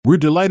We're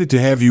delighted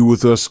to have you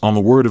with us on the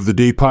Word of the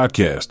Day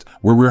podcast,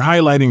 where we're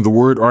highlighting the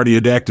word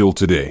Artiodactyl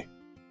today.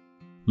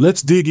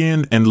 Let's dig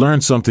in and learn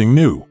something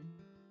new.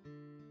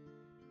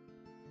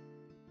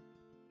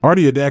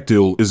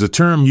 Artiodactyl is a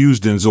term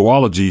used in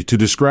zoology to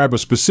describe a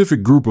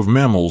specific group of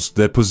mammals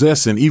that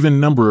possess an even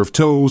number of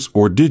toes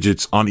or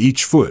digits on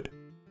each foot.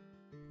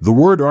 The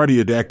word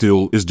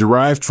artiodactyl is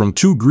derived from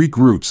two Greek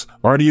roots,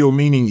 artio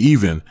meaning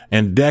even,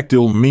 and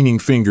dactyl meaning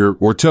finger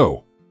or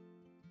toe.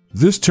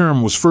 This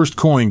term was first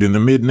coined in the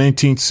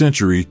mid-19th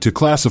century to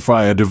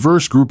classify a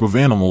diverse group of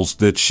animals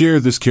that share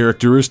this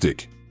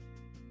characteristic.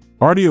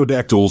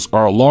 Artiodactyls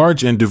are a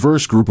large and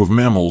diverse group of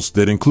mammals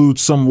that include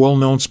some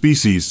well-known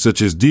species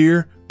such as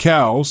deer,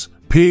 cows,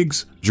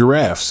 pigs,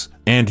 giraffes,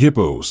 and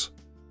hippos.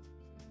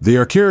 They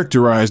are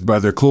characterized by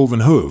their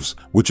cloven hooves,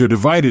 which are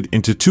divided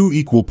into two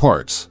equal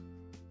parts.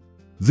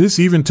 This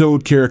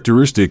even-toed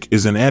characteristic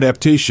is an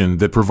adaptation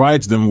that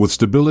provides them with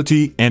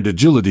stability and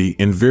agility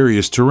in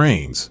various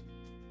terrains.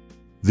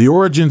 The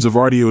origins of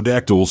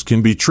artiodactyls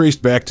can be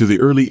traced back to the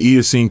early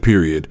Eocene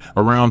period,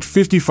 around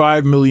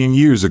 55 million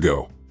years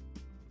ago.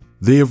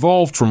 They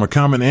evolved from a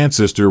common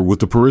ancestor with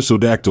the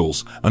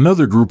perissodactyls,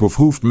 another group of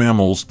hoofed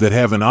mammals that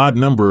have an odd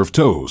number of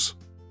toes.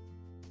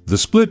 The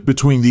split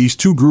between these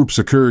two groups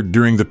occurred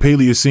during the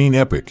Paleocene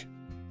epoch.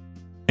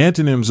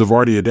 Antonyms of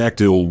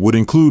artiodactyl would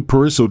include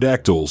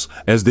perissodactyls,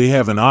 as they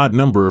have an odd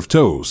number of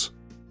toes.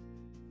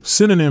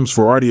 Synonyms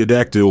for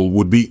artiodactyl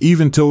would be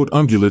even-toed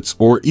ungulates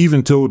or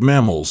even-toed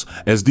mammals,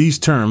 as these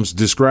terms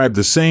describe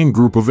the same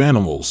group of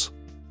animals.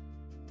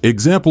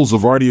 Examples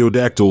of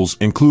artiodactyls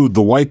include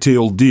the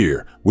white-tailed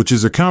deer, which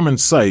is a common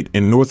sight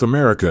in North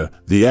America,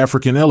 the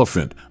African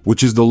elephant,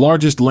 which is the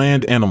largest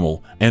land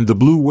animal, and the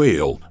blue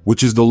whale,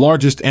 which is the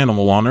largest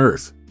animal on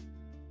Earth.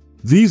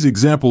 These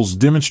examples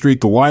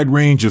demonstrate the wide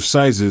range of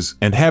sizes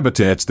and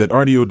habitats that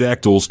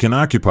artiodactyls can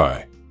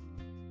occupy.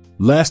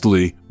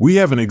 Lastly, we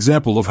have an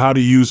example of how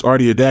to use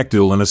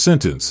artiodactyl in a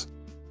sentence.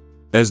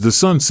 As the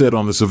sun set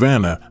on the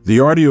savanna, the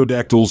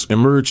artiodactyls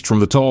emerged from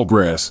the tall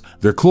grass,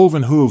 their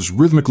cloven hooves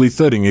rhythmically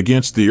thudding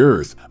against the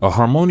earth, a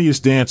harmonious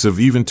dance of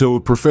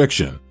even-toed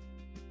perfection.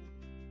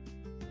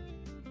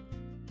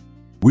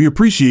 We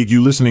appreciate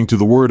you listening to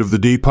the Word of the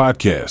Day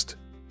podcast.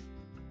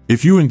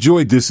 If you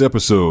enjoyed this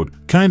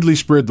episode, kindly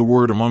spread the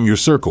word among your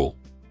circle.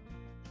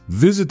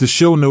 Visit the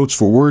show notes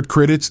for word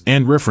credits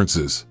and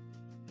references.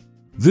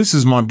 This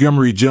is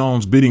Montgomery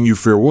Jones bidding you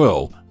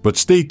farewell, but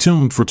stay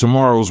tuned for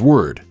tomorrow's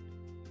word.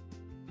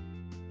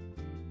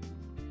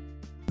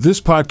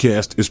 This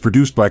podcast is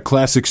produced by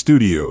Classic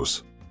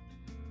Studios.